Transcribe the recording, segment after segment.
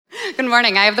Good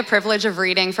morning. I have the privilege of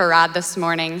reading for Rod this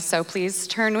morning, so please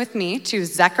turn with me to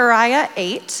Zechariah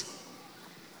 8.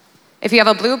 If you have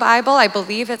a blue Bible, I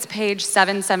believe it's page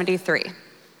 773.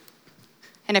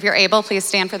 And if you're able, please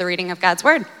stand for the reading of God's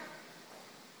word.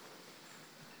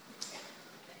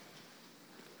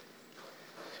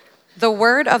 The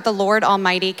word of the Lord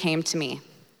Almighty came to me.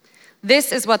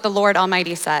 This is what the Lord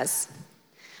Almighty says.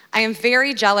 I am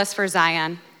very jealous for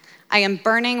Zion. I am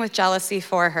burning with jealousy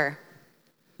for her.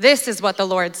 This is what the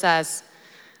Lord says.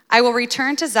 I will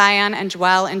return to Zion and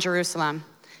dwell in Jerusalem.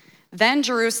 Then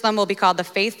Jerusalem will be called the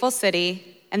faithful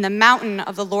city, and the mountain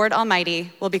of the Lord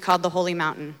Almighty will be called the holy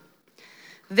mountain.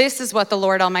 This is what the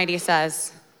Lord Almighty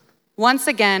says. Once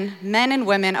again, men and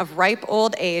women of ripe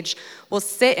old age will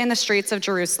sit in the streets of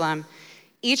Jerusalem,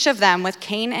 each of them with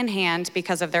cane in hand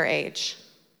because of their age.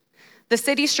 The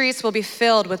city streets will be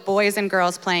filled with boys and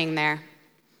girls playing there.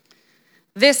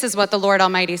 This is what the Lord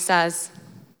Almighty says.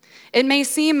 It may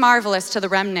seem marvelous to the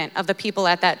remnant of the people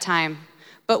at that time,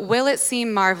 but will it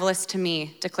seem marvelous to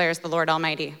me, declares the Lord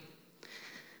Almighty.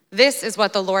 This is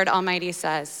what the Lord Almighty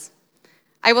says.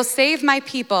 I will save my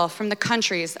people from the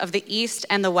countries of the east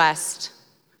and the west.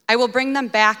 I will bring them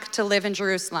back to live in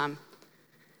Jerusalem.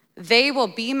 They will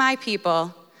be my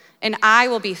people, and I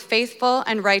will be faithful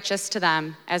and righteous to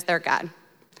them as their God.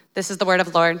 This is the word of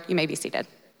the Lord. You may be seated.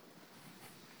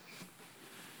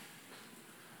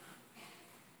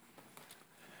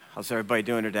 How's everybody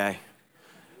doing today?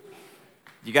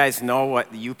 You guys know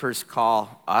what the Yoopers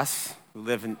call us, who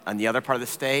live on the other part of the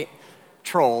state?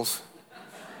 Trolls.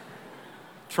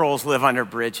 Trolls live under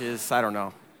bridges. I don't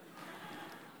know.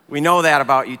 We know that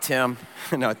about you, Tim.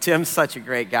 No, Tim's such a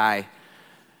great guy.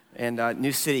 And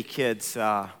New City kids,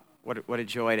 what a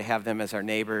joy to have them as our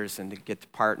neighbors and to get to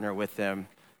partner with them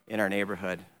in our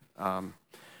neighborhood.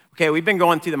 Okay, we've been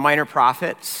going through the minor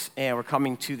prophets, and we're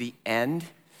coming to the end.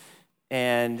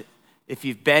 And if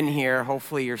you've been here,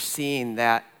 hopefully you're seeing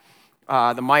that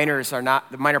the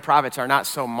minor prophets are not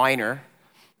so minor.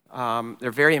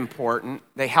 They're very important.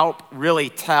 They help really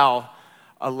tell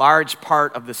a large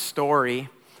part of the story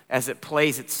as it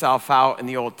plays itself out in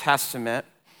the Old Testament.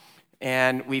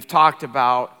 And we've talked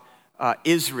about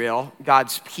Israel,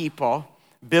 God's people,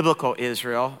 biblical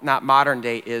Israel, not modern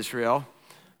day Israel.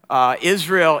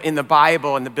 Israel in the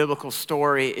Bible and the biblical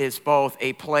story is both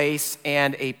a place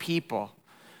and a people.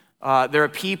 They're a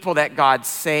people that God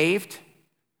saved,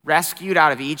 rescued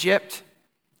out of Egypt,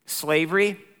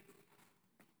 slavery,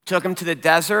 took them to the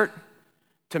desert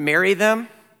to marry them,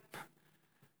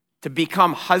 to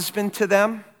become husband to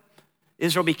them.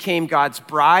 Israel became God's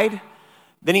bride.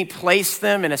 Then he placed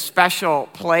them in a special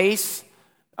place.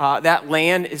 That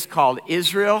land is called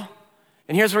Israel.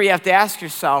 And here's where you have to ask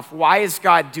yourself, why is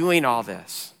God doing all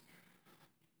this?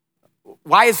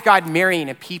 Why is God marrying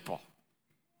a people?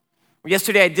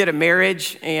 Yesterday I did a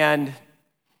marriage, and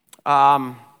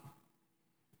my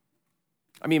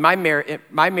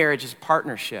marriage is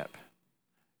partnership.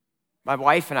 My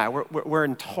wife and I, we're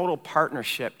in total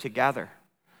partnership together.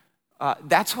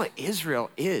 That's what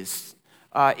Israel is.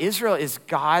 Israel is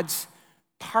God's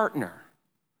partner.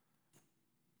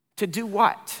 To do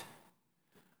what?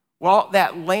 Well,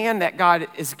 that land that God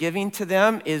is giving to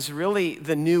them is really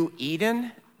the new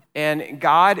Eden, and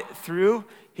God, through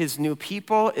his new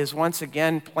people, is once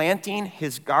again planting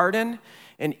his garden,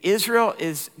 and Israel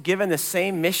is given the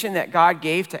same mission that God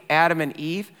gave to Adam and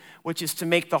Eve, which is to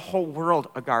make the whole world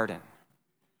a garden.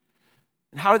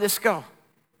 And how did this go?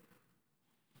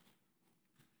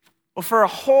 Well, for a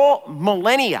whole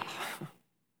millennia,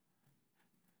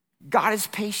 God is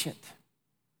patient.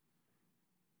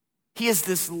 He is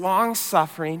this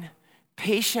long-suffering,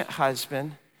 patient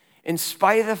husband, in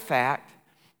spite of the fact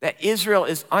that Israel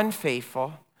is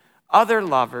unfaithful, other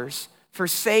lovers,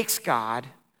 forsakes God,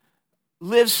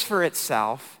 lives for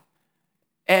itself,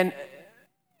 and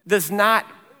does not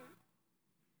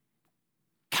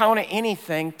count it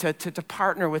anything to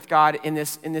partner with God in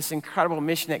this incredible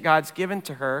mission that God's given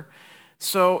to her.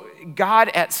 So God,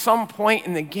 at some point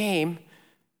in the game,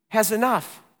 has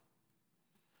enough.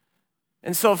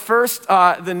 And so first,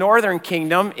 the northern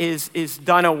kingdom is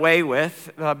done away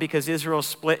with because Israel's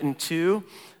split in two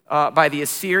by the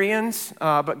Assyrians,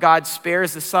 but God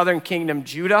spares the southern kingdom,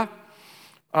 Judah.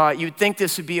 You'd think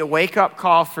this would be a wake-up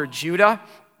call for Judah,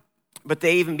 but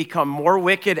they even become more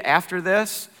wicked after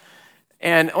this.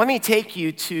 And let me take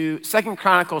you to 2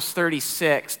 Chronicles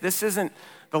 36. This isn't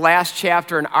the last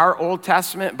chapter in our Old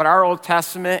Testament, but our Old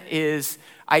Testament is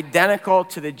identical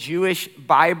to the Jewish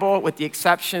Bible with the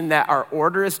exception that our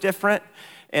order is different.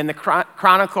 And the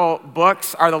Chronicle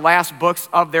books are the last books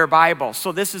of their Bible.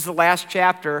 So this is the last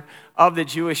chapter of the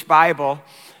Jewish Bible.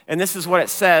 And this is what it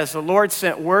says. The Lord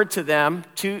sent word to them,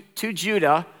 to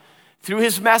Judah, through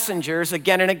his messengers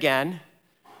again and again,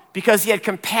 because he had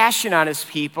compassion on his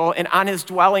people and on his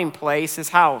dwelling place, his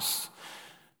house.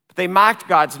 But they mocked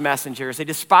God's messengers. They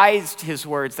despised his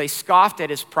words. They scoffed at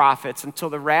his prophets until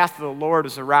the wrath of the Lord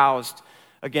was aroused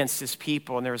against his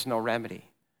people, and there was no remedy.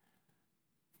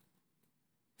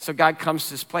 So God comes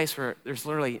to this place where there's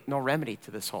literally no remedy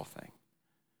to this whole thing.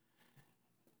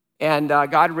 And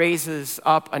God raises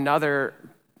up another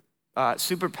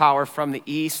superpower from the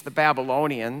east, the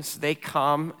Babylonians. They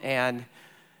come and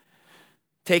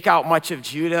take out much of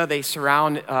Judah. They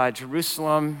surround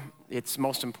Jerusalem, its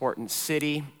most important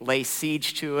city, lay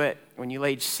siege to it. When you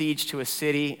lay siege to a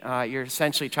city, you're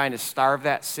essentially trying to starve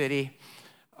that city.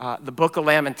 The book of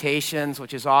Lamentations,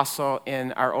 which is also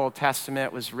in our Old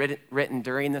Testament, was written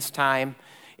during this time.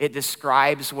 It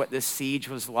describes what this siege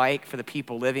was like for the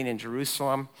people living in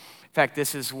Jerusalem. In fact,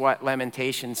 this is what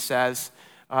Lamentations says.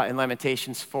 In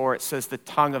Lamentations 4, it says, the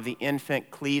tongue of the infant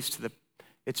cleaves to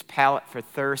its palate for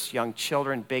thirst. Young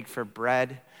children beg for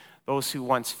bread. Those who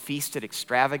once feasted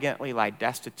extravagantly lie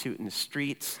destitute in the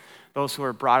streets. Those who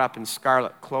are brought up in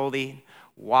scarlet clothing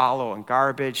wallow in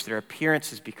garbage. Their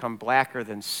appearance has become blacker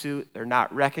than soot. They're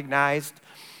not recognized.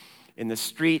 In the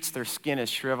streets, their skin is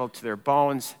shriveled to their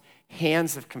bones.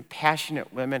 Hands of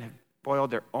compassionate women have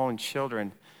boiled their own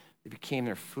children. They became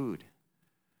their food.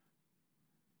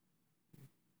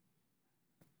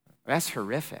 That's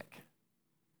horrific.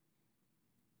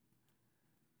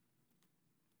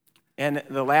 And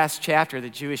the last chapter of the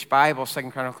Jewish Bible,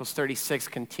 2 Chronicles 36,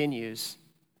 continues.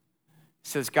 It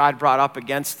says, God brought up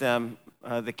against them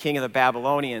the king of the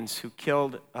Babylonians who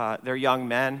killed their young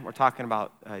men. We're talking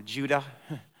about Judah.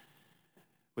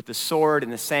 With the sword in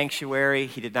the sanctuary,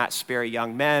 he did not spare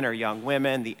young men or young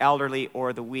women, the elderly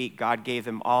or the weak. God gave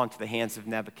them all into the hands of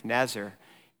Nebuchadnezzar.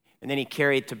 And then he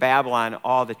carried to Babylon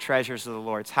all the treasures of the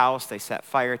Lord's house. They set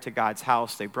fire to God's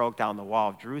house. They broke down the wall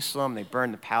of Jerusalem. They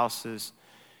burned the palaces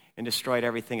and destroyed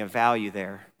everything of value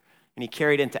there. And he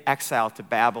carried into exile to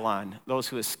Babylon those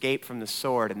who escaped from the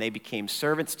sword, and they became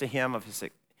servants to him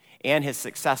and his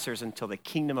successors until the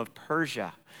kingdom of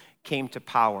Persia came to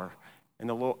power. And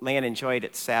the land enjoyed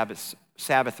its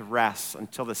Sabbath rest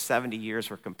until the 70 years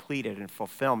were completed in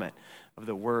fulfillment of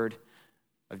the word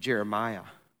of Jeremiah.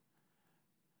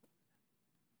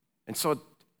 And so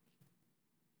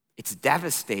it's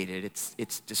devastated,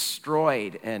 it's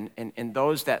destroyed, and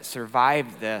those that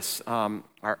survived this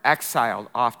are exiled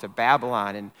off to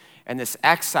Babylon. And this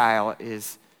exile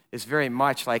is very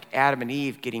much like Adam and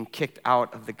Eve getting kicked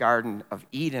out of the Garden of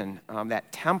Eden.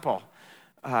 That temple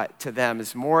to them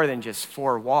is more than just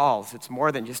four walls. It's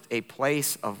more than just a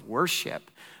place of worship.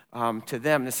 To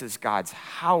them, this is God's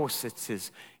house. It's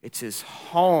his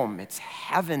home. It's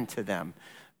heaven to them.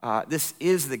 This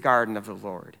is the garden of the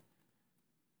Lord.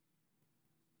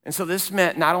 And so this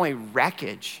meant not only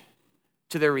wreckage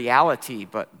to their reality,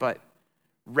 but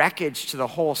wreckage to the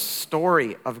whole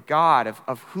story of God,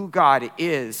 of who God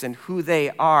is and who they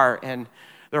are. And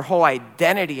their whole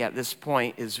identity at this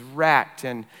point is wrecked.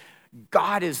 And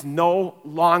God is no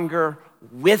longer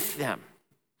with them.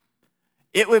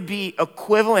 It would be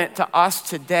equivalent to us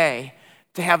today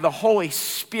to have the Holy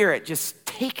Spirit just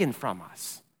taken from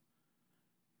us.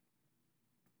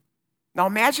 Now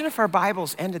imagine if our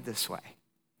Bibles ended this way.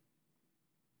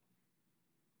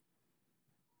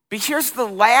 But here's the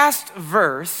last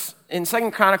verse in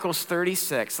 2 Chronicles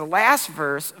 36, the last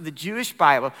verse of the Jewish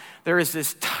Bible. There is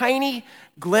this tiny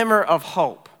glimmer of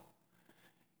hope.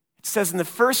 It says, in the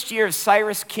first year of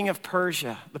Cyrus, king of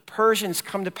Persia, the Persians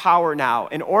come to power now.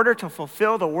 In order to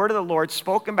fulfill the word of the Lord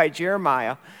spoken by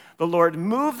Jeremiah, the Lord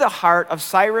moved the heart of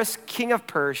Cyrus, king of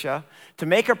Persia, to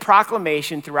make a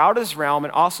proclamation throughout his realm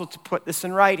and also to put this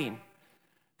in writing.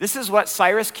 This is what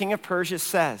Cyrus, king of Persia,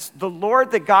 says. The Lord,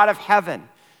 the God of heaven,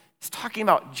 he's talking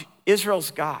about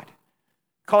Israel's God,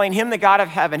 calling him the God of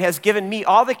heaven, has given me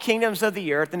all the kingdoms of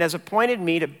the earth and has appointed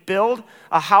me to build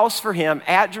a house for him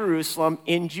at Jerusalem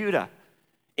in Judah.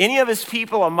 Any of his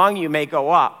people among you may go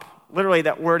up. Literally,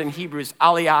 that word in Hebrew is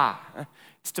aliyah.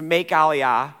 It's to make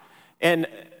aliyah. And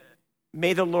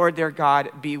may the Lord their God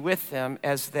be with them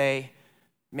as they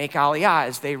make aliyah,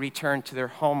 as they return to their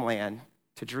homeland,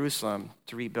 to Jerusalem,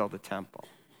 to rebuild the temple.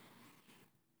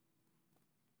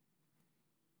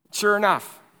 Sure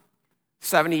enough,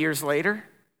 70 years later,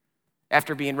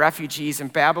 after being refugees in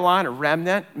Babylon, a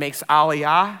remnant makes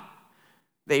aliyah.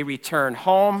 They return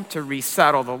home to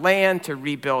resettle the land, to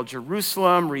rebuild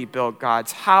Jerusalem, rebuild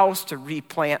God's house, to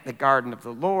replant the garden of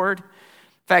the Lord.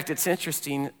 In fact, it's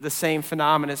interesting, the same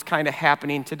phenomenon is kind of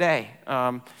happening today.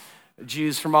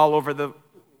 Jews from all over the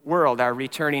world are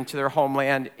returning to their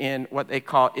homeland in what they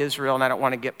call Israel. And I don't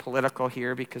want to get political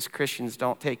here because Christians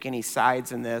don't take any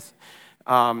sides in this.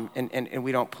 And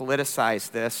we don't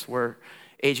politicize this. We're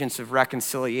agents of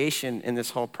reconciliation in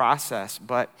this whole process.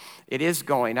 But it is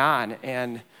going on.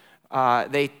 And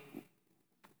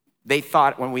they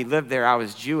thought when we lived there I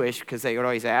was Jewish because they would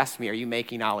always ask me, are you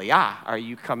making Aliyah? Are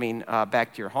you coming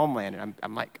back to your homeland? And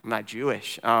I'm like, I'm not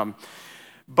Jewish.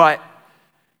 But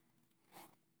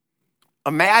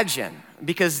imagine,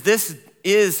 because this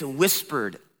is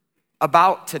whispered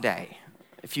about today.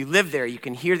 If you live there, you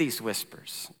can hear these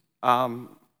whispers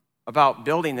about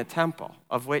building the temple,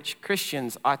 of which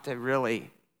Christians ought to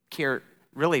really care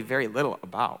really very little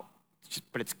about.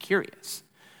 But it's curious.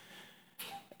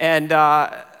 And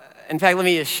in fact, let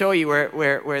me just show you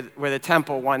where the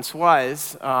temple once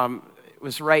was. It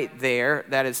was right there.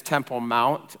 That is Temple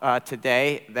Mount.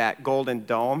 Today, that golden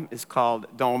dome is called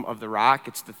Dome of the Rock.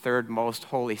 It's the third most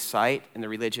holy site in the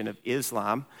religion of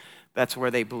Islam. That's where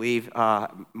they believe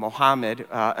Muhammad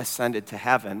ascended to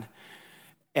heaven.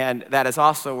 And that is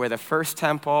also where the first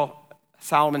temple,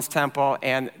 Solomon's temple,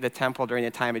 and the temple during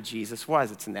the time of Jesus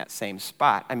was. It's in that same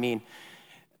spot. I mean,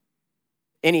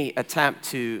 any attempt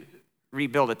to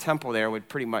rebuild a temple there would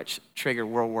pretty much trigger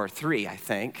World War III, I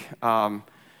think.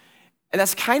 And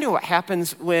that's kind of what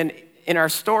happens when, in our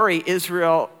story,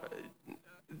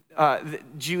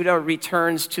 Judah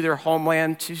returns to their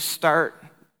homeland to start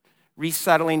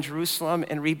resettling Jerusalem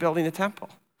and rebuilding the temple.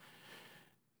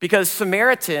 Because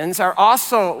Samaritans are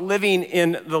also living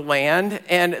in the land,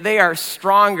 and they are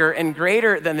stronger and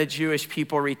greater than the Jewish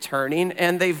people returning,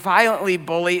 and they violently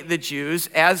bully the Jews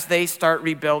as they start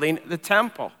rebuilding the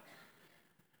temple.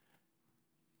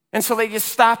 And so they just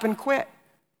stop and quit.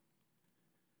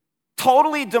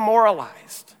 Totally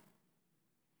demoralized.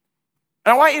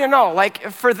 And I want you to know, like,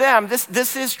 for them,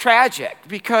 this is tragic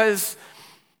because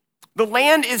the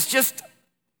land is just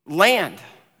land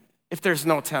if there's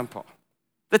no temple.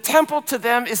 The temple to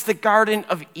them is the Garden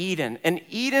of Eden, and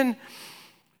Eden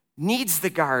needs the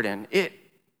garden. It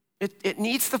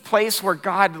needs the place where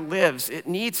God lives. It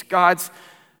needs God's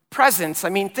presence. I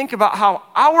mean, think about how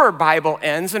our Bible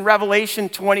ends in Revelation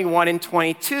 21 and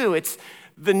 22. It's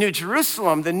the New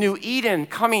Jerusalem, the new Eden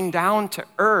coming down to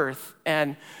earth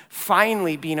and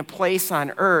finally being a place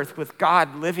on earth with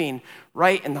God living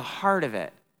right in the heart of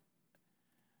it.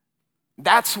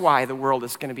 That's why the world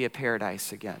is going to be a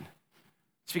paradise again.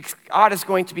 It's because God is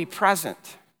going to be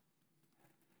present.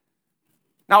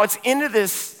 Now, it's into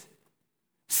this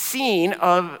scene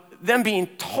of them being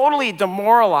totally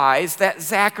demoralized that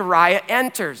Zechariah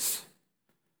enters.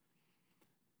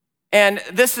 And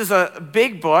this is a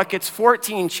big book. It's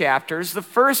 14 chapters. The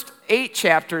first 8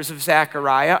 chapters of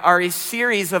Zechariah are a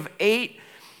series of 8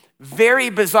 very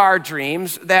bizarre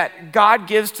dreams that God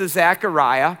gives to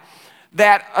Zechariah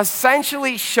that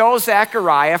essentially show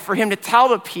Zechariah for him to tell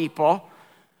the people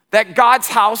that God's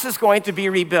house is going to be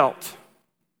rebuilt.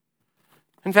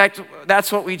 In fact,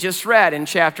 that's what we just read in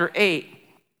chapter 8.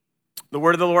 The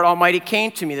word of the Lord Almighty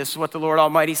came to me. This is what the Lord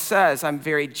Almighty says. I'm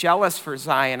very jealous for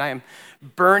Zion. I am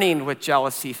burning with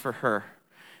jealousy for her.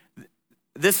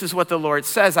 This is what the Lord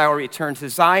says. I will return to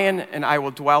Zion and I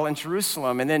will dwell in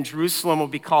Jerusalem. And then Jerusalem will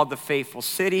be called the faithful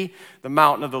city, the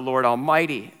mountain of the Lord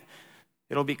Almighty.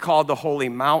 It'll be called the holy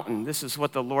mountain. This is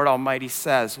what the Lord Almighty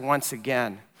says once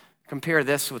again. Compare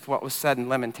this with what was said in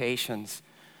Lamentations.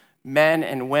 Men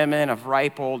and women of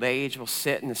ripe old age will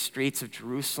sit in the streets of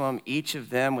Jerusalem, each of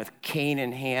them with cane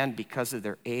in hand because of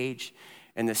their age,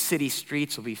 and the city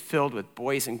streets will be filled with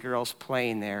boys and girls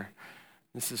playing there.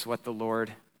 This is what the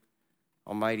Lord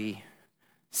Almighty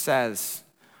says.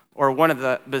 Or one of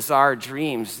the bizarre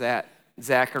dreams that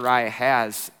Zechariah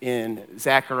has in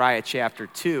Zechariah chapter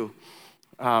 2.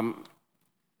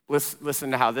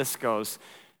 Listen to how this goes.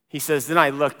 He says, then I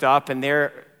looked up, and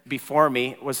there before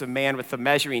me was a man with a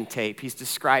measuring tape. He's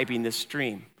describing this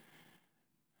dream.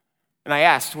 And I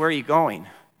asked, where are you going?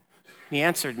 He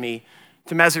answered me,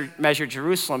 to measure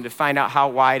Jerusalem, to find out how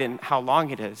wide and how long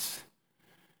it is.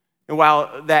 And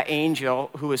while that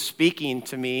angel who was speaking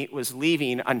to me was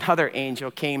leaving, another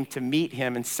angel came to meet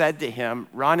him and said to him,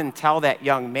 run and tell that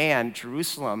young man,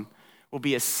 Jerusalem will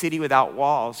be a city without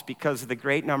walls because of the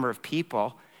great number of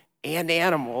people and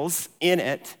animals in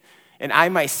it. And I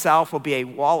myself will be a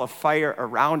wall of fire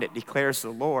around it, declares the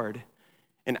Lord,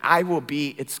 and I will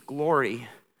be its glory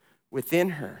within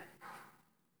her.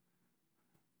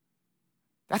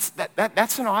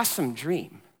 That's an awesome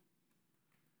dream.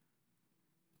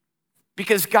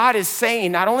 Because God is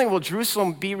saying, not only will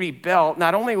Jerusalem be rebuilt,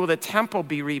 not only will the temple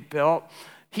be rebuilt,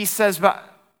 he says, but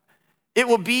it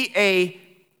will be a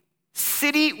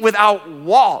city without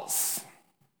walls.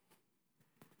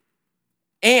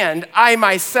 and I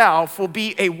myself will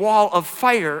be a wall of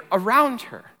fire around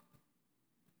her.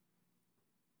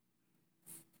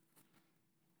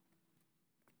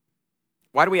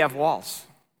 Why do we have walls?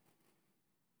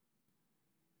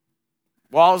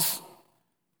 Walls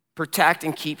protect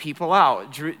and keep people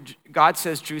out. God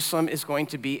says Jerusalem is going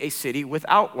to be a city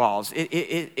without walls.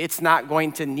 It's not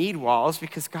going to need walls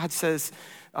because God says,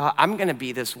 I'm going to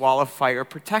be this wall of fire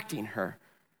protecting her.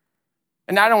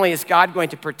 And not only is God going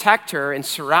to protect her and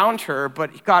surround her,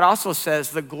 but God also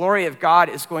says the glory of God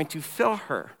is going to fill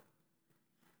her.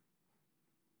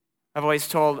 I've always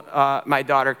told my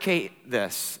daughter Kate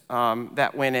this,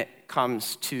 that when it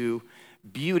comes to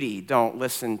beauty, don't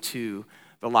listen to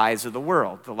the lies of the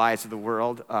world. The lies of the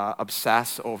world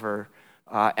obsess over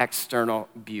external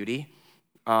beauty.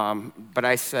 But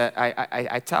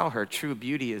I tell her true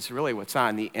beauty is really what's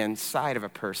on the inside of a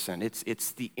person.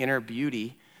 It's the inner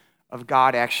beauty of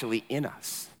God actually in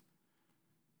us.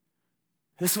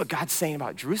 This is what God's saying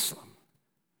about Jerusalem.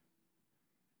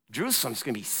 Jerusalem's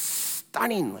going to be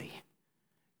stunningly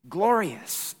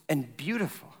glorious and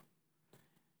beautiful.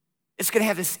 It's going to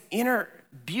have this inner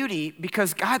beauty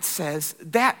because God says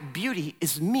that beauty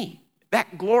is me.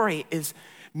 That glory is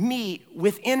me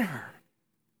within her.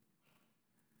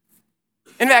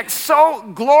 In fact,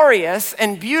 so glorious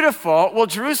and beautiful will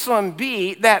Jerusalem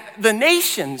be that the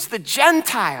nations, the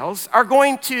Gentiles, are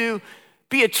going to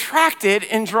be attracted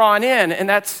and drawn in. And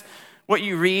that's what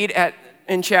you read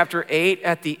in chapter 8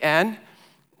 at the end,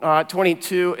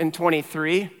 22 and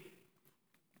 23.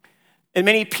 And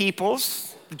many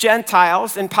peoples,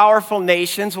 Gentiles, and powerful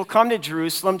nations will come to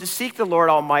Jerusalem to seek the Lord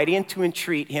Almighty and to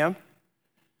entreat him.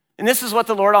 And this is what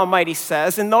the Lord Almighty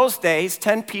says. In those days,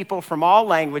 10 people from all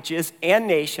languages and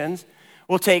nations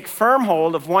will take firm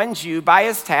hold of one Jew by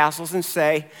his tassels and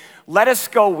say, let us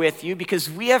go with you because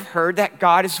we have heard that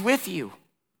God is with you.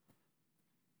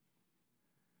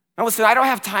 Now listen, I don't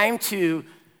have time to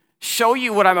show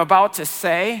you what I'm about to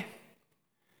say,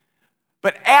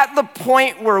 but at the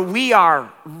point where we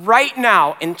are right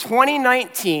now in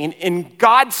 2019 in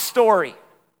God's story,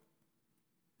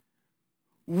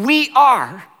 we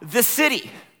are the city.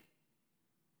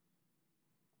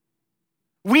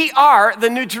 We are the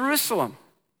New Jerusalem.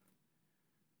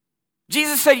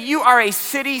 Jesus said, you are a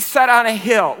city set on a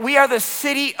hill. We are the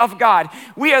city of God.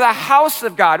 We are the house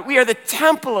of God. We are the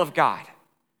temple of God.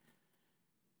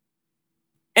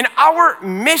 And our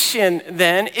mission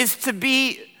then is to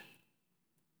be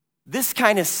this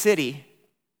kind of city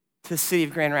to the city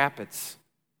of Grand Rapids.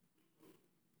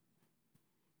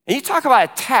 And you talk about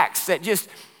a text that just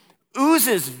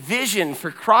oozes vision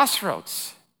for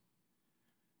Crossroads.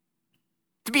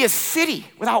 To be a city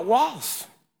without walls.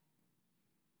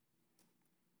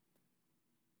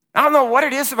 I don't know what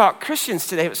it is about Christians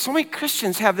today, but so many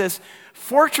Christians have this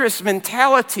fortress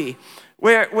mentality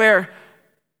where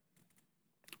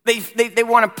they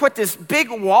want to put this big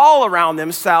wall around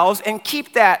themselves and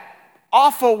keep that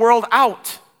awful world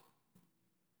out.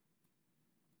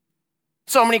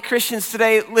 So many Christians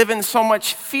today live in so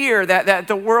much fear that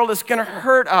the world is going to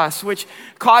hurt us, which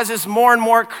causes more and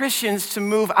more Christians to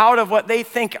move out of what they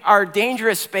think are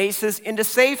dangerous spaces into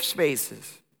safe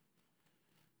spaces.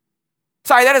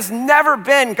 Sorry, that has never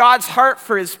been God's heart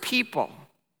for his people.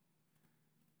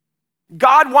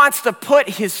 God wants to put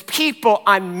his people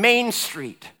on Main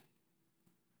Street.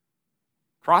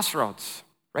 Crossroads,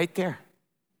 right there.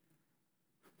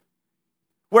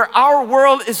 Where our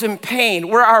world is in pain,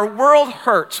 where our world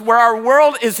hurts, where our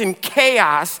world is in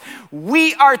chaos,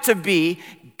 we are to be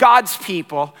God's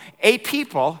people, a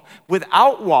people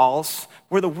without walls,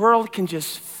 where the world can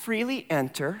just freely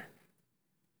enter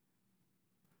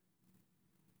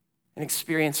and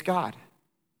experience God.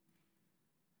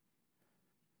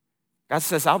 God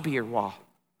says, I'll be your wall.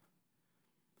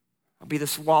 I'll be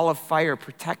this wall of fire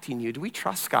protecting you. Do we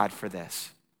trust God for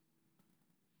this?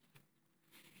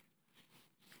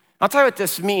 I'll tell you what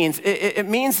this means. It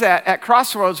means that at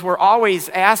Crossroads, we're always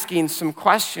asking some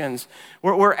questions.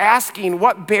 We're asking,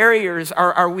 what barriers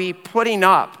are we putting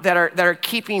up that are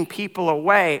keeping people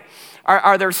away?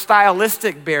 Are there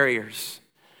stylistic barriers?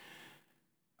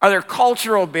 Are there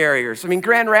cultural barriers? I mean,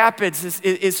 Grand Rapids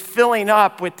is filling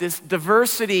up with this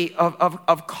diversity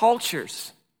of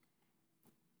cultures.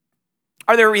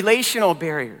 Are there relational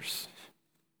barriers?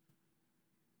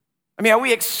 I mean, are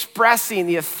we expressing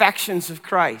the affections of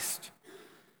Christ?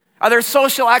 Are there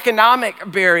social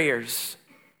economic barriers?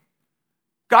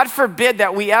 God forbid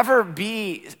that we ever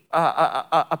be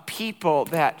a people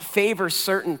that favor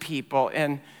certain people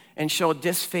and show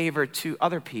disfavor to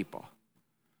other people.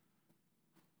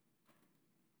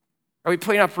 Are we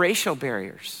putting up racial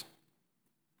barriers?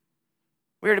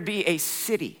 We are to be a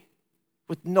city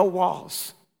with no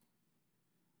walls.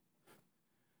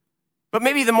 But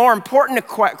maybe the more important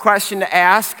question to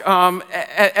ask,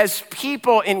 as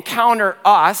people encounter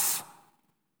us,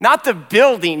 not the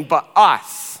building, but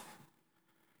us,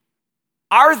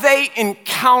 are they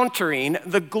encountering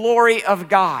the glory of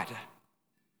God?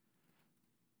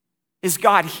 Is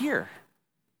God here?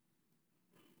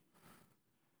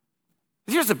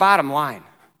 Here's the bottom line.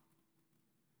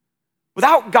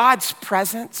 Without God's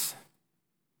presence,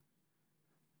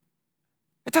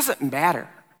 it doesn't matter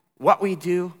what we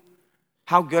do,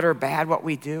 how good or bad what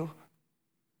we do.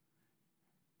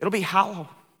 It'll be hollow,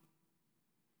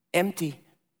 empty.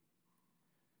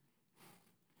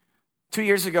 2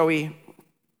 years ago,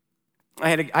 I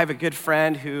have a good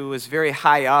friend who was very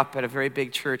high up at a very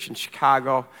big church in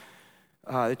Chicago.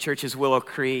 The church is Willow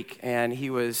Creek, and he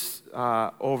was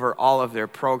over all of their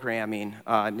programming,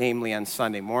 namely on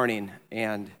Sunday morning.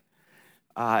 And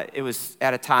it was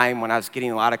at a time when I was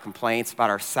getting a lot of complaints about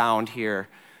our sound here.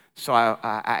 So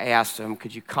I asked him,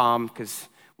 could you come? Because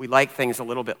we like things a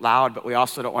little bit loud, but we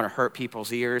also don't want to hurt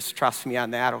people's ears. Trust me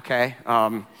on that, okay?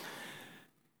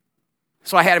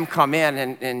 So I had him come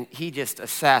in, and he just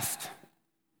assessed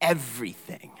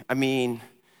everything. I mean,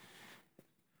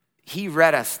 he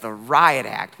read us the riot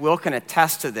act. Will can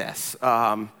attest to this.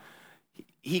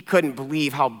 He couldn't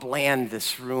believe how bland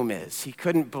this room is. He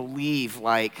couldn't believe,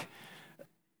 like,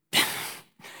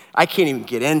 I can't even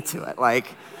get into it. Like,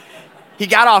 he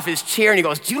got off his chair and he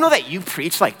goes, do you know that you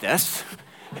preach like this?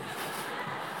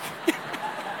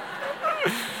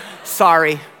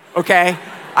 Sorry, okay?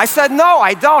 I said, no,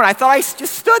 I don't. I thought I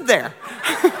just stood there.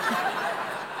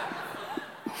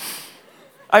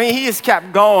 I mean, he just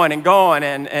kept going and going,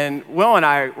 and Will and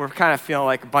I were kind of feeling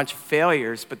like a bunch of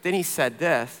failures, but then he said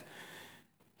this.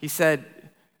 He said,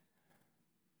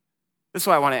 this is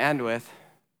what I want to end with.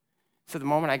 He said, the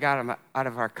moment I got him out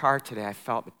of our car today, I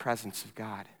felt the presence of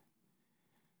God.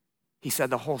 He said,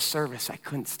 the whole service, I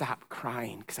couldn't stop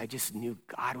crying because I just knew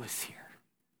God was here.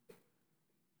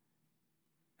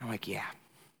 I'm like, yeah,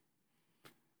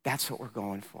 that's what we're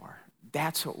going for.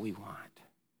 That's what we want.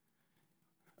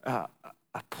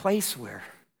 A place where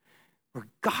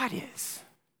God is,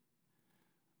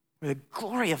 where the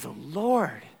glory of the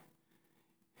Lord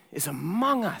is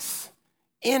among us,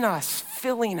 in us,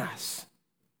 filling us.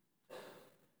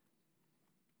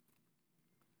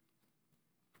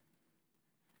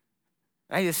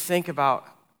 I just think about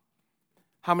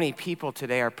how many people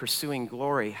today are pursuing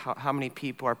glory, how many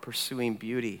people are pursuing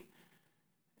beauty,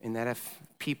 and that if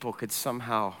people could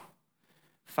somehow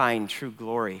find true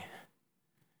glory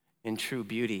in true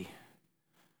beauty,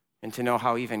 and to know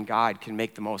how even God can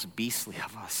make the most beastly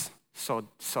of us so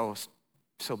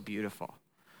beautiful.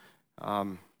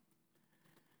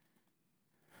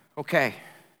 Okay.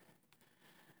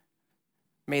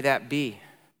 May that be.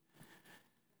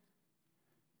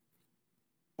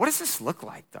 What does this look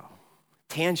like, though,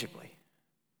 tangibly?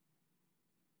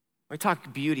 We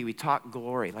talk beauty, we talk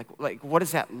glory. Like what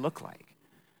does that look like?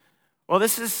 Well,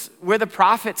 this is where the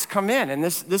prophets come in, and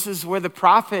this is where the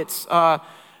prophets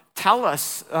tell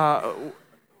us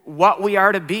what we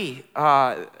are to be,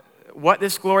 what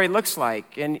this glory looks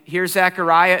like. And here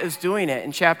Zechariah is doing it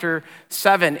in chapter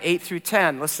 7, 8 through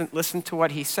 10. Listen to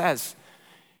what he says.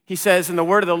 He says, and the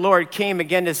word of the Lord came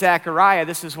again to Zechariah.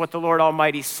 This is what the Lord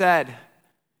Almighty said.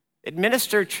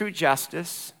 Administer true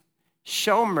justice,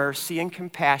 show mercy and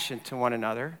compassion to one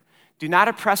another. Do not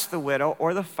oppress the widow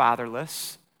or the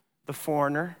fatherless, the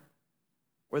foreigner,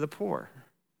 or the poor.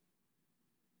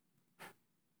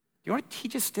 You know what he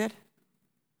just did?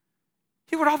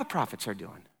 He did what all the prophets are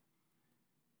doing.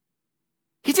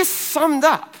 He just summed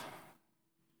up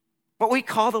what we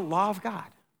call the law of God.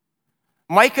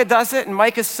 Micah does it in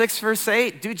Micah 6, verse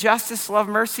 8. Do justice, love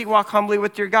mercy, walk humbly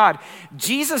with your God.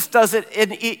 Jesus does it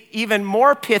in an even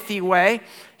more pithy way.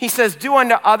 He says, do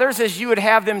unto others as you would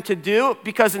have them to do,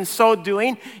 because in so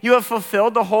doing, you have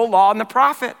fulfilled the whole law and the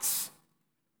prophets.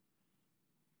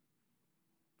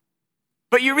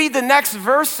 But you read the next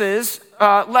verses,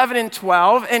 11 and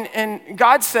 12, and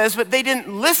God says, but they didn't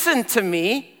listen to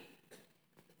me.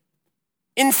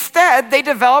 Instead, they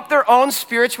developed their own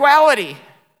spirituality.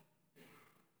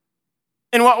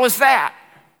 And what was that?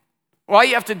 Well, all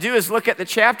you have to do is look at the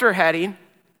chapter heading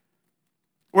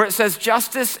where it says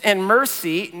justice and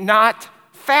mercy, not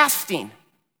fasting.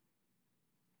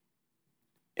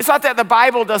 It's not that the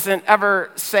Bible doesn't ever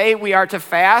say we are to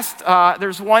fast.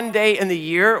 There's one day in the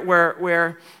year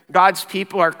where God's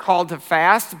people are called to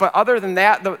fast. But other than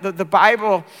that, the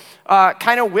Bible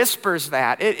kind of whispers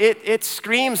that. It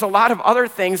screams a lot of other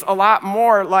things, a lot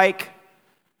more like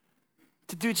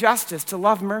to do justice, to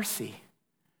love mercy,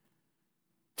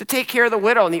 to take care of the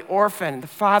widow and the orphan, the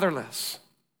fatherless.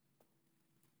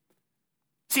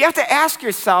 So you have to ask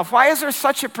yourself, why is there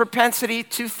such a propensity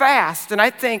to fast? And I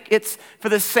think it's for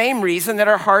the same reason that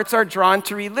our hearts are drawn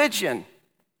to religion.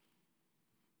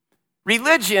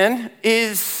 Religion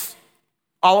is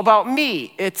all about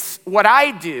me. It's what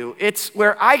I do. It's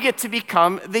where I get to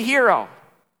become the hero.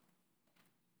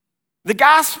 The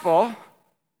gospel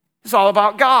is all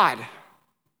about God.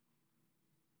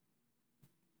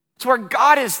 It's where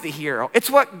God is the hero. It's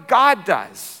what God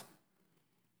does.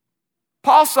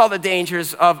 Paul saw the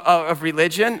dangers of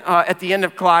religion at the end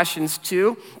of Colossians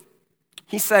 2.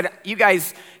 He said, you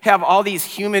guys have all these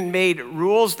human-made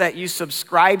rules that you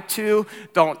subscribe to.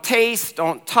 Don't taste,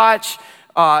 don't touch,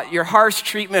 your harsh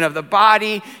treatment of the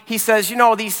body. He says,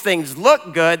 these things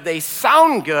look good, they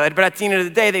sound good, but at the end of the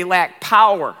day, they lack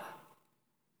power.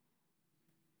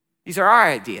 These are our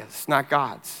ideas, not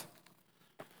God's.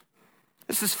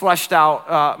 This is fleshed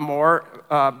out more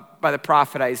by the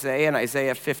prophet Isaiah in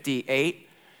Isaiah 58,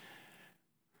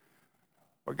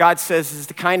 where God says, is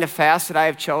the kind of fast that I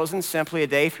have chosen simply a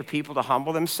day for people to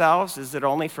humble themselves? Is it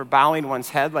only for bowing one's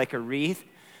head like a wreath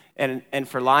and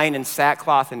for lying in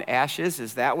sackcloth and ashes?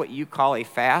 Is that what you call a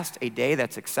fast, a day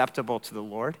that's acceptable to the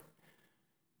Lord?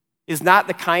 Is not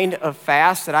the kind of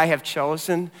fast that I have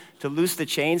chosen to loose the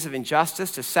chains of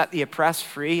injustice, to set the oppressed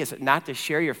free? Is it not to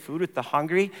share your food with the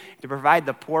hungry, to provide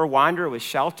the poor wanderer with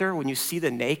shelter when you see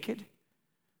the naked,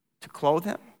 to clothe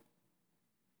them?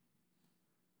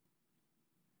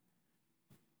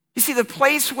 You see, the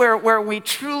place where we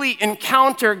truly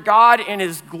encounter God in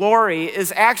his glory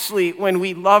is actually when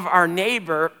we love our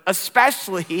neighbor,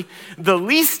 especially the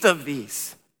least of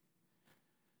these.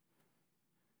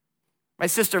 My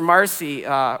sister Marcy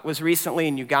was recently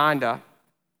in Uganda.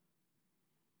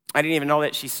 I didn't even know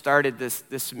that she started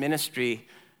this ministry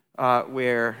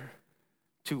where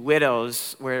to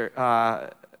widows,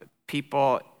 where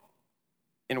people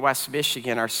in West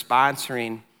Michigan are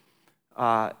sponsoring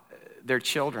their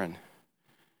children,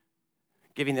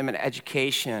 giving them an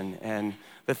education and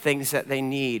the things that they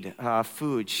need,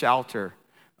 food, shelter,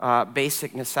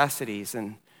 basic necessities.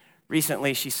 And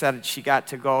recently, she said she got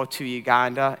to go to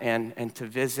Uganda and to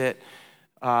visit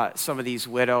some of these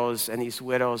widows, and these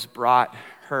widows brought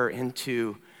her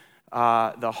into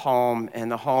the home,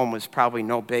 and the home was probably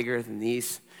no bigger than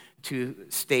these 2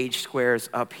 stage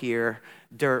squares up here,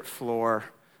 dirt floor,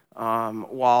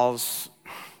 walls,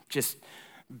 just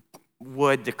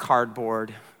wood to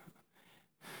cardboard.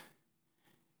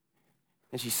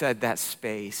 And she said that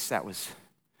space, that was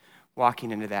walking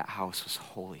into that house was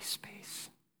holy space.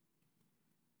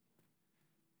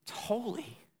 It's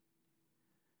holy.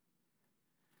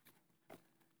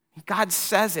 God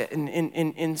says it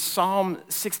in Psalm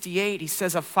 68. He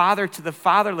says, a father to the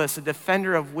fatherless, a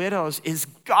defender of widows, is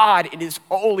God in his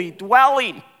holy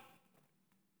dwelling.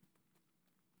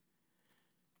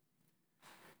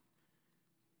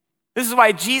 This is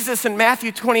why Jesus in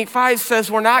Matthew 25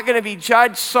 says we're not going to be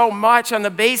judged so much on the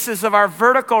basis of our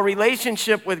vertical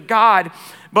relationship with God,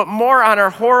 but more on our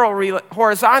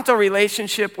horizontal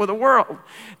relationship with the world.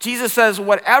 Jesus says,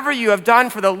 whatever you have done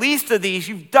for the least of these,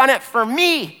 you've done it for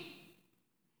me.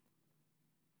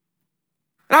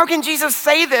 And how can Jesus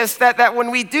say this, that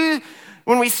when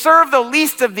we serve the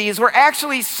least of these, we're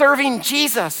actually serving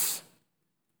Jesus?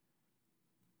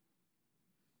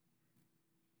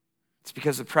 It's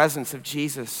because the presence of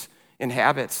Jesus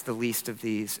inhabits the least of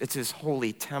these. It's his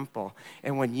holy temple.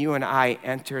 And when you and I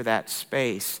enter that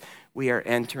space, we are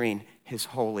entering his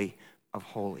holy of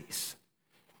holies.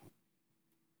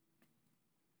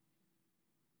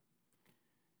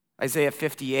 Isaiah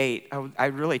 58, I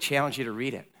really challenge you to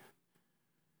read it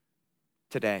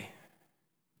today.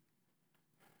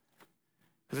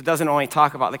 Because it doesn't only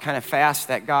talk about the kind of fast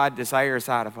that God desires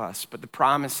out of us, but the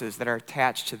promises that are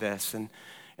attached to this. And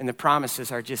the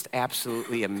promises are just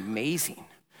absolutely amazing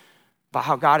about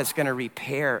how God is going to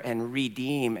repair and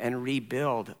redeem and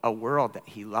rebuild a world that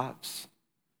he loves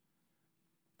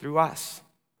through us.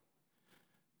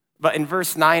 But in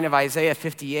verse 9 of Isaiah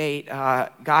 58,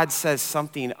 God says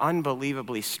something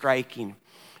unbelievably striking.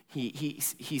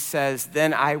 He says,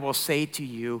 then I will say to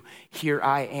you, here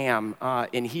I am.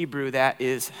 In Hebrew, that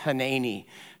is Hanani.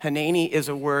 Hanani is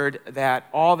a word that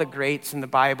all the greats in the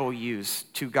Bible use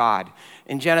to God.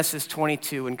 In Genesis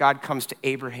 22, when God comes to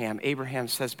Abraham, Abraham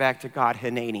says back to God,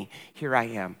 Hanani, here I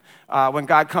am. When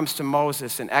God comes to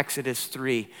Moses in Exodus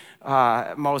 3,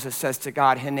 Moses says to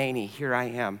God, Hanani, here I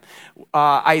am.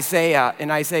 Isaiah, in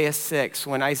Isaiah 6,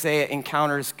 when Isaiah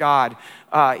encounters God,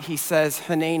 he says,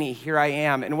 Hanani, here I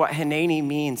am. And what Hanani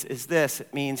means is this.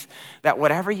 It means that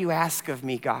whatever you ask of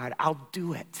me, God, I'll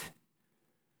do it.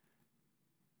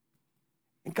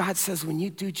 And God says, when you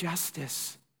do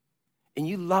justice and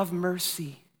you love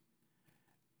mercy,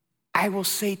 I will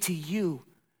say to you,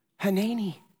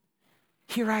 Hanani,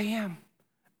 here I am.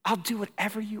 I'll do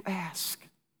whatever you ask.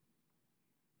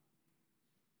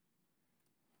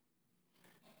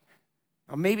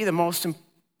 Now, maybe the most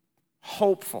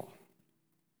hopeful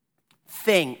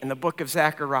thing in the book of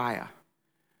Zechariah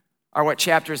are what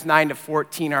chapters 9 to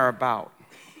 14 are about.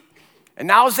 And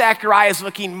now Zechariah is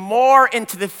looking more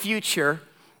into the future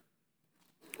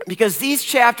because these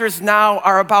chapters now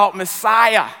are about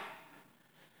Messiah.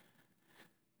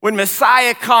 When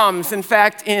Messiah comes, in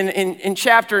fact, in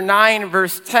chapter 9,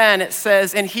 verse 10, it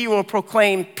says, and he will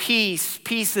proclaim peace.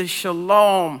 Peace is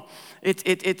shalom.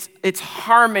 It's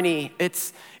harmony.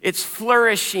 It's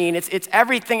flourishing. It's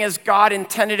everything as God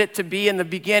intended it to be in the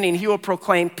beginning. He will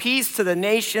proclaim peace to the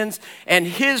nations, and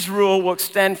his rule will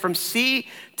extend from sea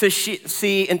to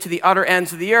sea and to the utter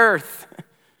ends of the earth.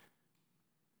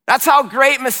 That's how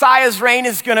great Messiah's reign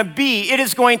is going to be. It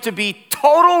is going to be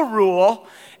total rule,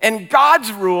 and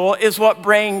God's rule is what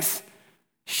brings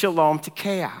shalom to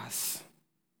chaos.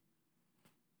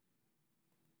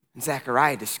 And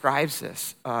Zechariah describes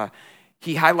this.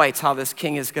 He highlights how this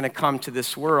king is going to come to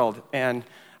this world. And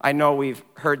I know we've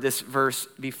heard this verse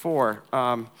before,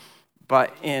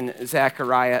 but in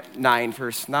Zechariah 9,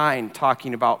 verse 9,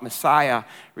 talking about Messiah,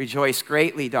 rejoice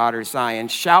greatly, daughter Zion.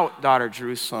 Shout, daughter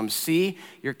Jerusalem. See,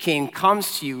 your king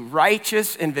comes to you,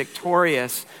 righteous and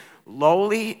victorious,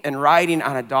 lowly and riding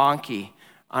on a donkey,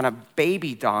 on a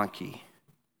baby donkey.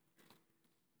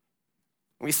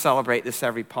 We celebrate this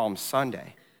every Palm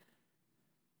Sunday.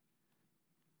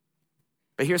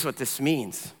 But here's what this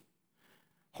means.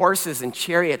 Horses and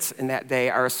chariots in that day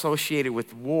are associated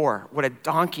with war. What a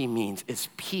donkey means is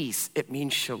peace. It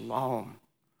means shalom.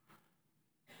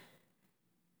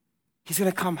 He's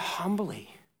going to come humbly.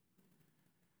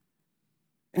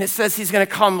 And it says he's going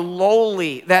to come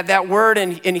lowly. That word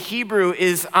in Hebrew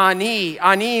is ani.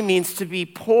 Ani means to be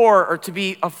poor or to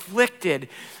be afflicted.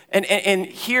 And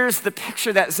here's the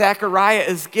picture that Zechariah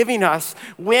is giving us.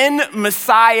 When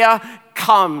Messiah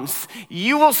comes,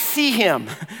 you will see him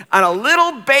on a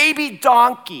little baby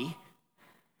donkey,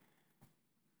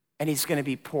 and he's going to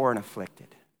be poor and afflicted.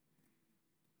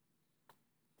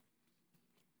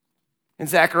 In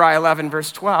Zechariah 11,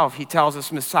 verse 12, he tells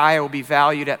us Messiah will be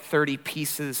valued at 30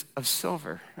 pieces of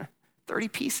silver. 30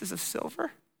 pieces of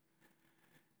silver?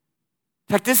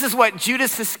 In fact, this is what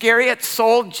Judas Iscariot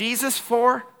sold Jesus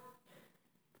for.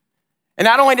 And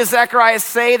not only does Zechariah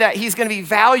say that he's going to be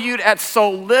valued at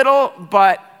so little,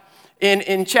 but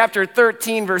in chapter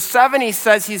 13, verse 7, he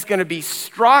says he's going to be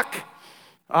struck.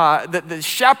 The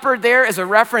shepherd there is a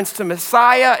reference to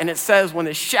Messiah, and it says when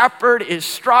the shepherd is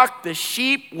struck, the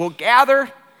sheep will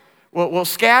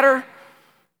scatter.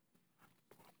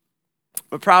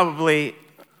 But probably,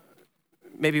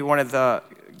 maybe one of the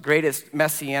greatest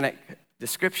messianic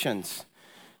descriptions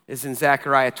is in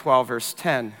Zechariah 12, verse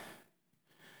 10.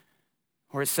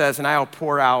 Where it says, and I will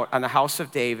pour out on the house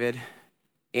of David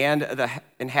and the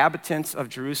inhabitants of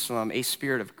Jerusalem a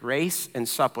spirit of grace and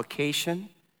supplication.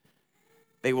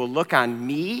 They will look on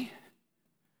me,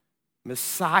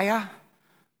 Messiah,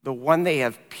 the one they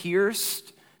have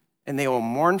pierced, and they will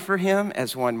mourn for him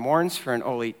as one mourns for an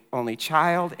only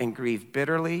child, and grieve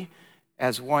bitterly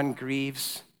as one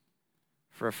grieves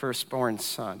for a firstborn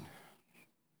son.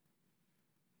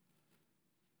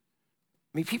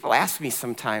 I mean, people ask me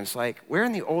sometimes, like, where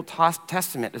in the Old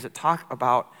Testament does it talk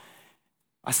about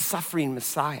a suffering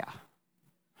Messiah?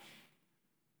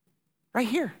 Right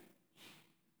here.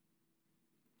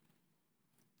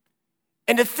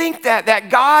 And to think that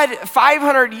God,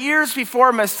 500 years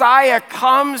before Messiah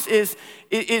comes,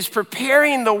 is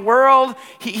preparing the world.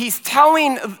 He's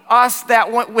telling us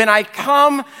that when I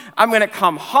come, I'm going to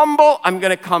come humble, I'm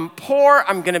going to come poor,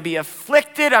 I'm going to be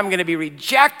afflicted, I'm going to be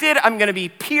rejected, I'm going to be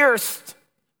pierced.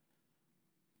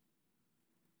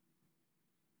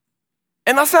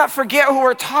 And let's not forget who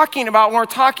we're talking about when we're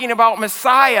talking about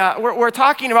Messiah. We're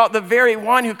talking about the very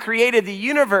one who created the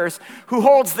universe, who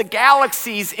holds the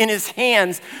galaxies in his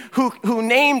hands, who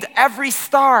named every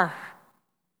star.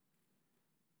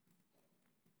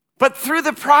 But through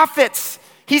the prophets,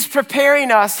 he's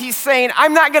preparing us. He's saying,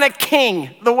 I'm not going to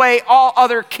king the way all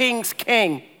other kings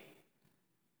king.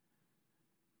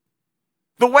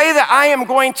 The way that I am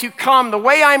going to come, the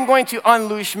way I'm going to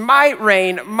unleash my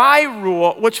reign, my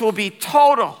rule, which will be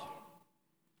total.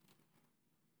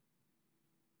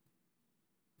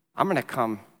 I'm going to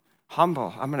come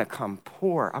humble. I'm going to come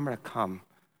poor. I'm going to come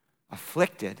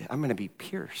afflicted. I'm going to be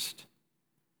pierced.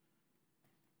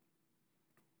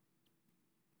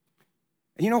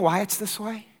 And you know why it's this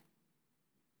way?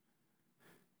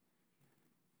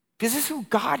 Because this is who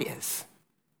God is.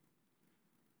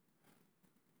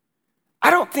 I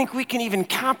don't think we can even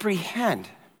comprehend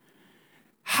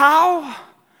how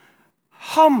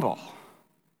humble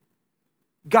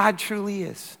God truly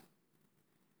is.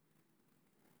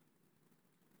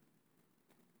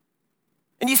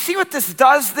 And you see what this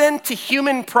does then to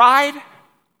human pride?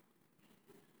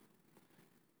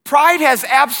 Pride has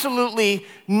absolutely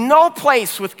no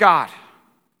place with God.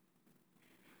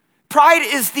 Pride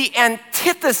is the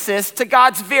antithesis to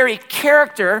God's very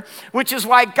character, which is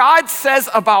why God says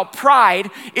about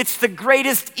pride, it's the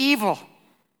greatest evil.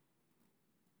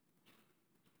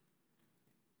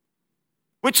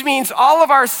 Which means all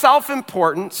of our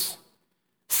self-importance,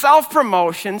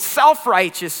 self-promotion,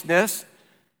 self-righteousness,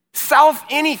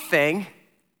 self-anything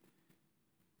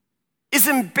is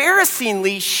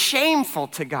embarrassingly shameful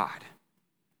to God.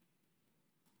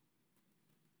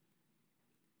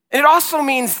 And it also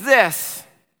means this.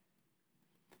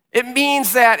 It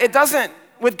means that it doesn't,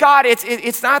 with God,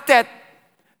 it's not that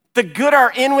the good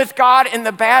are in with God and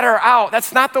the bad are out.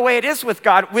 That's not the way it is with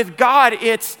God. With God,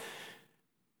 it's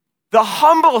the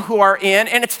humble who are in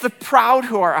and it's the proud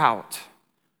who are out.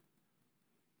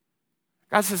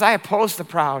 God says, I oppose the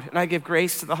proud and I give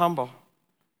grace to the humble.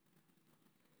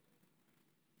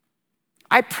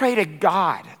 I pray to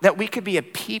God that we could be a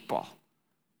people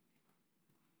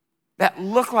that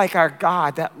look like our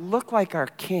God, that look like our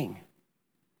King.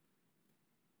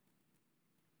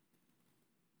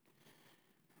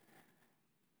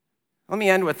 Let me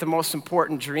end with the most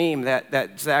important dream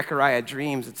that Zechariah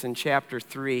dreams. It's in chapter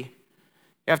 3. You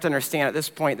have to understand at this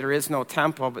point there is no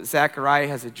temple, but Zechariah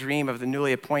has a dream of the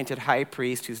newly appointed high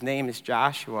priest whose name is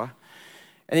Joshua.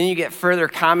 And then you get further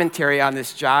commentary on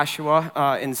this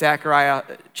Joshua in Zechariah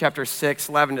chapter 6,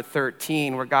 11 to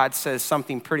 13, where God says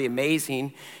something pretty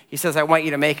amazing. He says, I want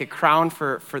you to make a crown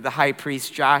for the high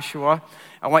priest Joshua.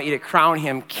 I want you to crown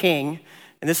him king.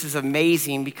 And this is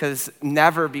amazing because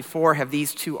never before have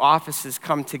these two offices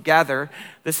come together.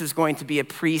 This is going to be a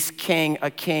priest-king,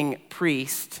 a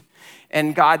king-priest.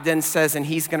 And God then says, and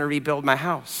he's going to rebuild my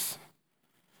house.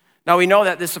 Now, we know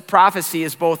that this prophecy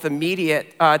is both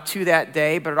immediate to that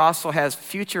day, but it also has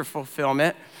future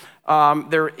fulfillment.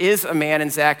 There is a man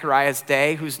in Zechariah's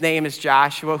day whose name is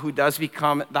Joshua, who does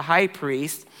become the high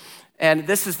priest. And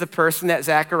this is the person that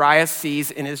Zechariah sees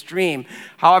in his dream.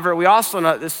 However, we also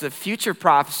know that this is a future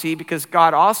prophecy because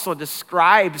God also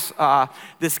describes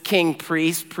this king,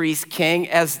 priest, king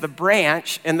as the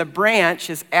branch. And the branch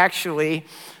is actually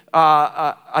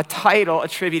a title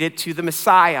attributed to the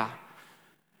Messiah.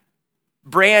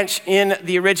 Branch in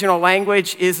the original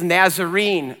language is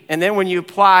Nazarene. And then when you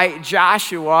apply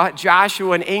Joshua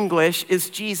in English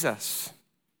is Jesus.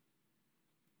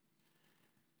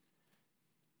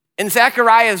 In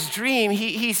Zechariah's dream,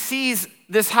 he sees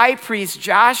this high priest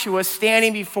Joshua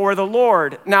standing before the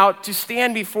Lord. Now, to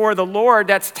stand before the Lord,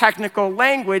 that's technical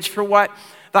language for what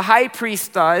the high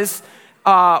priest does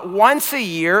once a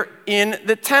year in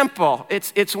the temple.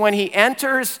 It's when he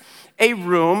enters a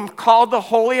room called the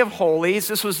Holy of Holies.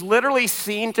 This was literally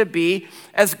seen to be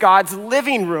as God's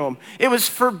living room. It was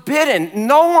forbidden.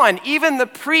 No one, even the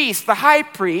priest, the high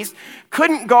priest,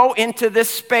 couldn't go into this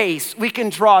space. We can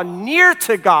draw near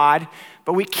to God,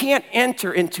 but we can't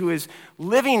enter into his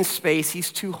living space.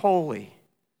 He's too holy.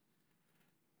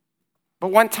 But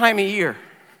one time a year,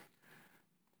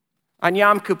 on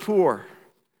Yom Kippur,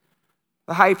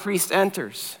 the high priest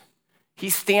enters. He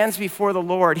stands before the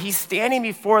Lord. He's standing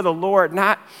before the Lord,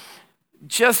 not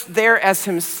just there as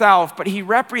himself, but he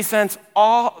represents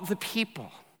all the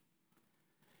people.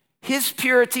 His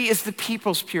purity is the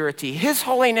people's purity. His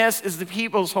holiness is the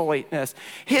people's holiness.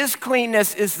 His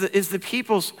cleanness is the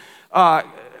people's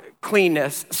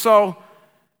cleanness. So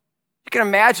you can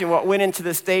imagine what went into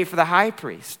this day for the high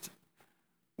priest.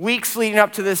 Weeks leading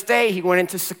up to this day, he went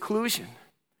into seclusion,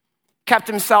 kept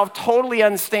himself totally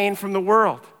unstained from the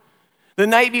world. The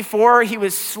night before, he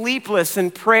was sleepless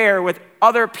in prayer with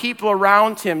other people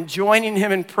around him, joining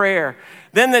him in prayer.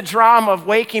 Then the drama of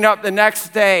waking up the next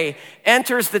day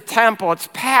enters the temple. It's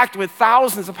packed with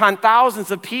thousands upon thousands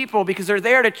of people because they're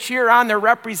there to cheer on their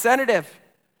representative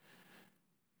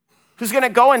who's going to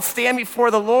go and stand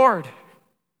before the Lord.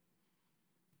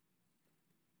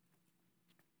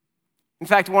 In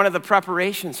fact, one of the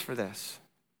preparations for this,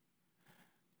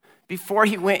 before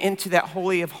he went into that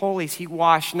Holy of Holies, he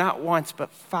washed not once, but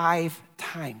 5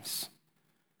 times.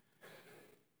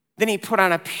 Then he put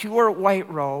on a pure white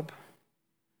robe,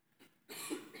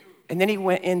 and then he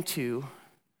went into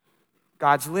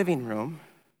God's living room,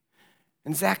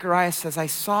 And Zechariah says, I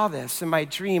saw this in my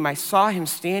dream. I saw him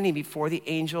standing before the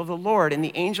angel of the Lord. And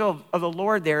the angel of the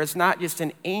Lord there is not just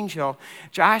an angel.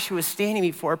 Joshua is standing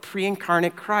before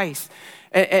pre-incarnate Christ.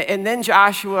 And then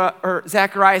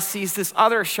Zechariah sees this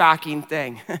other shocking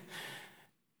thing.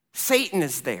 Satan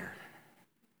is there,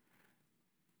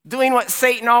 doing what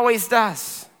Satan always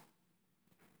does.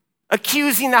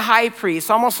 Accusing the high priest,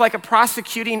 almost like a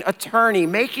prosecuting attorney,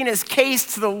 making his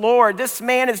case to the Lord. This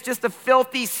man is just a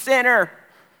filthy sinner.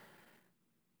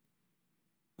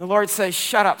 The Lord says,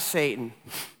 shut up, Satan.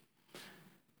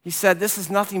 He said, this is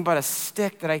nothing but a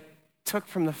stick that I took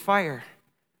from the fire.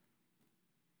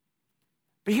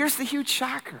 But here's the huge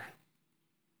shocker.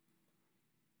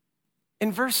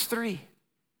 In verse 3,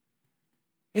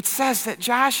 it says that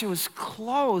Joshua's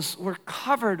clothes were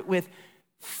covered with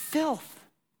filth.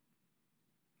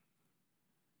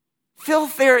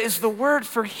 Filth there is the word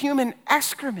for human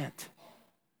excrement.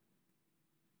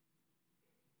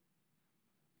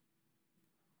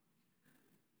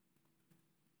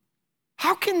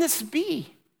 How can this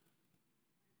be?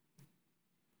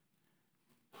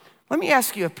 Let me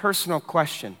ask you a personal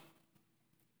question.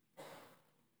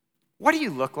 What do you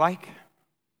look like?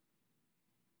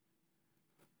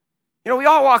 You know, we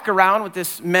all walk around with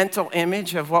this mental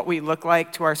image of what we look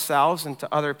like to ourselves and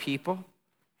to other people.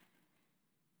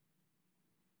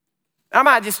 I'm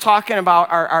not just talking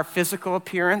about our physical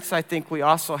appearance. I think we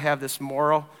also have this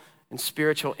moral and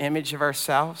spiritual image of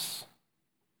ourselves.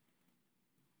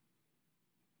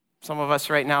 Some of us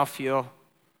right now feel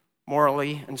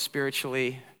morally and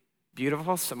spiritually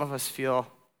beautiful. Some of us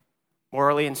feel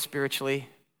morally and spiritually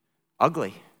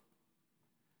ugly,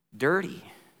 dirty,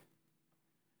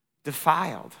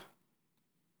 defiled.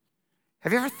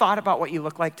 Have you ever thought about what you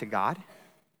look like to God?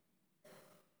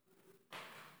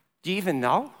 Do you even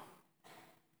know?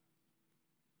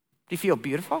 Do you feel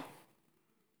beautiful? Do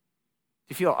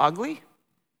you feel ugly?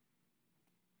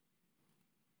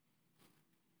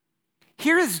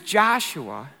 Here is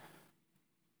Joshua,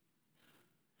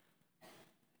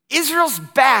 Israel's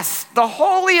best, the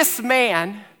holiest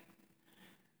man,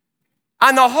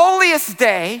 on the holiest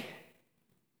day,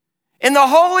 in the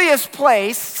holiest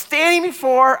place, standing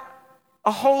before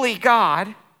a holy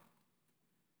God.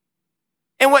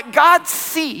 And what God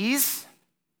sees,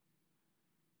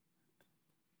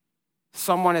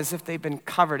 someone as if they've been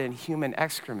covered in human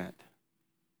excrement.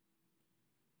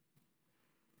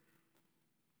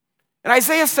 And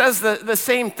Isaiah says the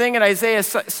same thing in Isaiah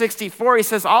 64. He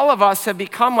says, all of us have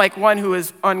become like one who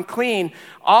is unclean.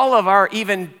 All of our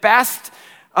even best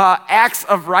acts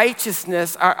of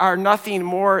righteousness are nothing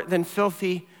more than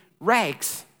filthy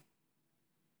rags.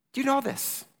 Do you know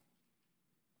this?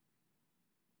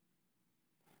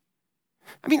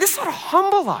 I mean, this ought to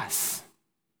humble us.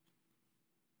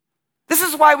 This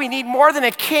is why we need more than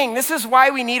a king. This is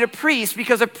why we need a priest,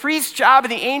 because a priest's job in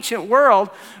the ancient world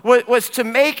was to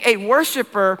make a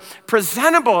worshiper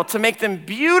presentable, to make them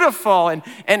beautiful and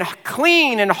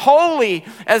clean and holy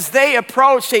as they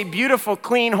approach a beautiful,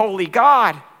 clean, holy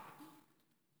God.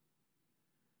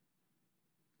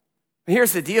 And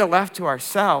here's the deal: left to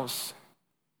ourselves,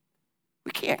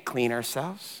 we can't clean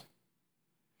ourselves.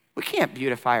 We can't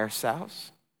beautify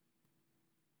ourselves.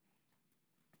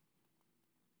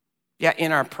 Yet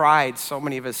in our pride, so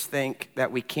many of us think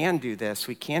that we can do this.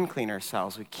 We can clean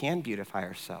ourselves. We can beautify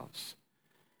ourselves.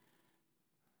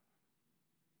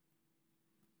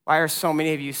 Why are so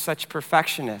many of you such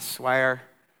perfectionists? Why are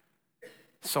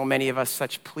so many of us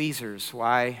such pleasers?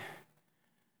 Why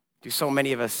do so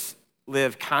many of us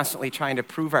live constantly trying to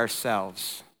prove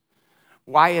ourselves?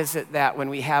 Why is it that when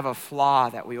we have a flaw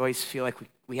that we always feel like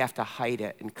we have to hide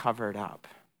it and cover it up?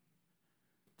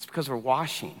 It's because we're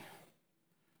washing.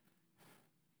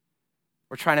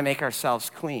 We're trying to make ourselves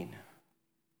clean.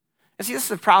 And see, this is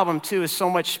the problem, too, is so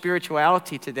much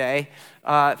spirituality today.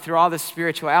 Through all this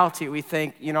spirituality, we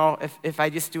think, you know, if I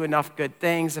just do enough good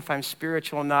things, if I'm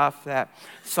spiritual enough, that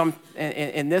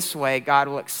in this way, God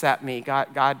will accept me.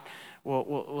 God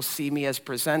will see me as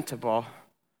presentable.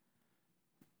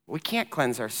 We can't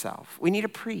cleanse ourselves. We need a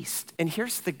priest. And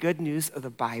here's the good news of the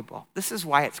Bible. This is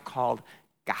why it's called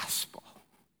gospel.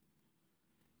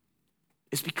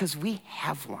 It's because we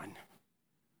have one.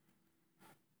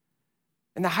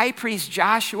 And the high priest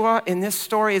Joshua in this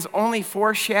story is only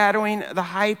foreshadowing the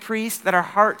high priest that our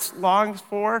hearts long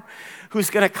for, who's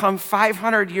going to come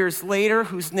 500 years later,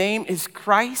 whose name is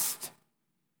Christ.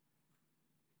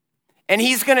 And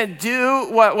he's going to do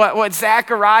what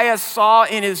Zechariah saw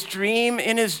in his dream.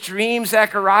 In his dream,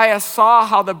 Zechariah saw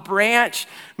how the branch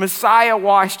Messiah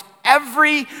washed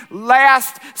every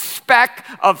last speck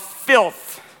of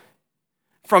filth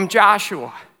from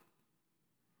Joshua.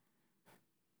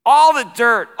 all the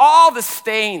dirt, all the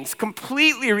stains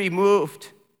completely removed.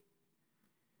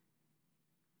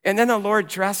 And then the Lord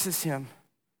dresses him.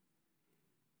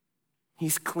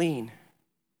 He's clean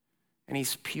and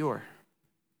he's pure.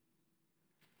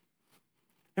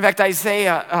 In fact,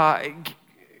 Isaiah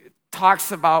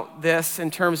talks about this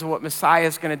in terms of what Messiah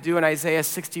is going to do in Isaiah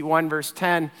 61, verse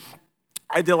 10.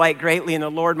 I delight greatly in the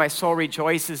Lord. My soul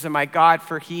rejoices in my God,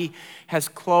 for he has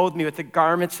clothed me with the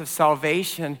garments of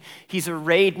salvation. He's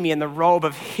arrayed me in the robe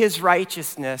of his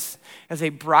righteousness, as a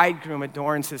bridegroom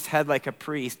adorns his head like a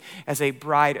priest, as a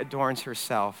bride adorns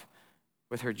herself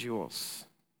with her jewels.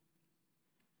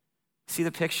 See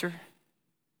the picture?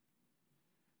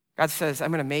 God says,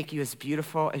 I'm going to make you as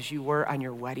beautiful as you were on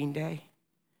your wedding day.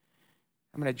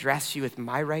 I'm going to dress you with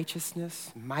my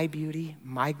righteousness, my beauty,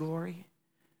 my glory.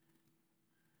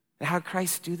 And how did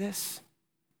Christ do this?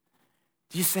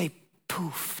 Do you say,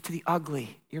 poof, to the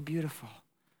ugly, you're beautiful.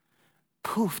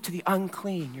 Poof, to the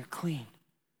unclean, you're clean.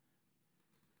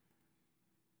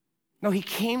 No, he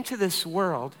came to this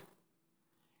world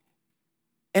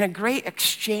and a great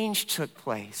exchange took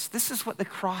place. This is what the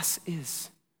cross is.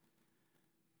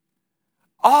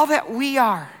 All that we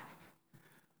are,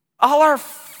 all our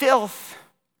filth,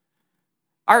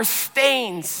 our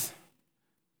stains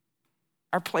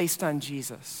are placed on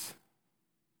Jesus.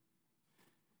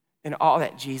 And all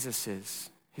that Jesus is,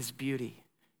 his beauty,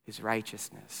 his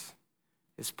righteousness,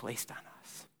 is placed on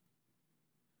us.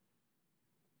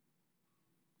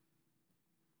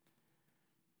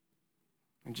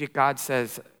 And God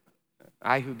says,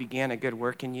 I who began a good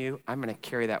work in you, I'm going to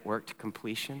carry that work to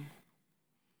completion.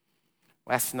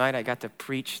 Last night I got to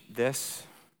preach this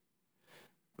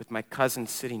with my cousin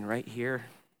sitting right here.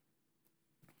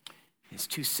 His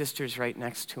two sisters right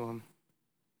next to him.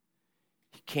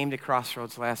 He came to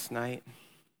Crossroads last night.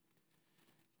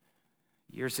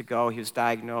 Years ago, he was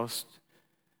diagnosed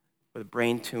with a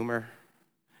brain tumor.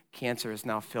 Cancer has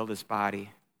now filled his body.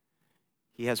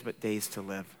 He has but days to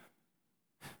live.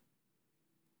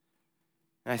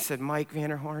 And I said, Mike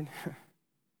Vanderhorn,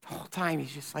 the whole time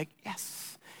he's just like,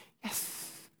 yes,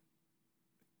 yes.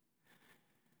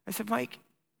 I said, Mike,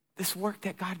 this work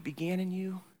that God began in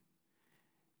you,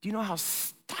 do you know how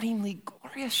stunningly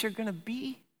glorious you're going to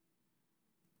be?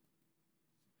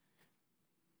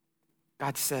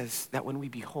 God says that when we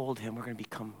behold him, we're going to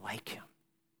become like him.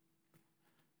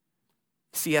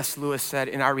 C.S. Lewis said,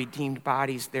 in our redeemed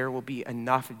bodies, there will be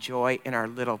enough joy in our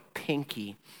little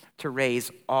pinky to raise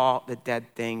all the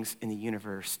dead things in the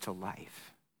universe to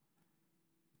life.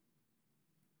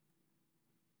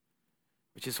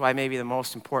 Which is why maybe the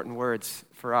most important words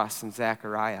for us in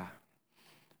Zechariah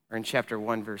are in chapter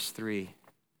 1, verse 3,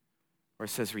 where it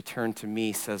says, return to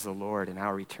me, says the Lord, and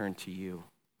I'll return to you.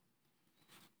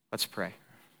 Let's pray.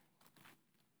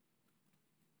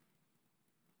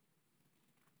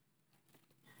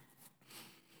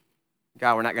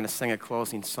 God, we're not going to sing a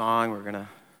closing song. We're going to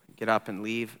get up and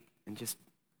leave in just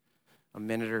a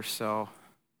minute or so.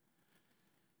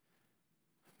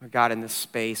 But God, in this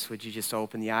space, would you just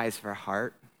open the eyes of our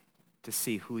heart to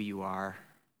see who you are?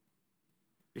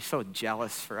 You're so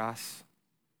jealous for us.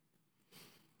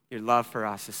 Your love for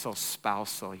us is so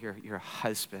spousal. You're a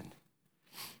husband.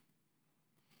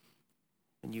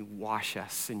 And you wash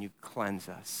us and you cleanse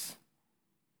us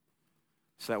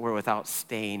so that we're without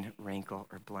stain, wrinkle,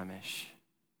 or blemish.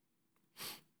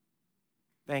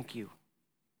 Thank you.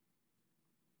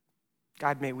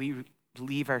 God, may we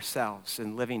leave ourselves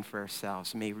and living for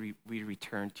ourselves. May we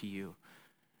return to you.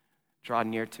 Draw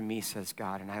near to me, says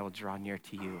God, and I will draw near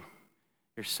to you.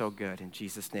 You're so good. In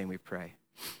Jesus' name we pray.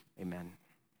 Amen.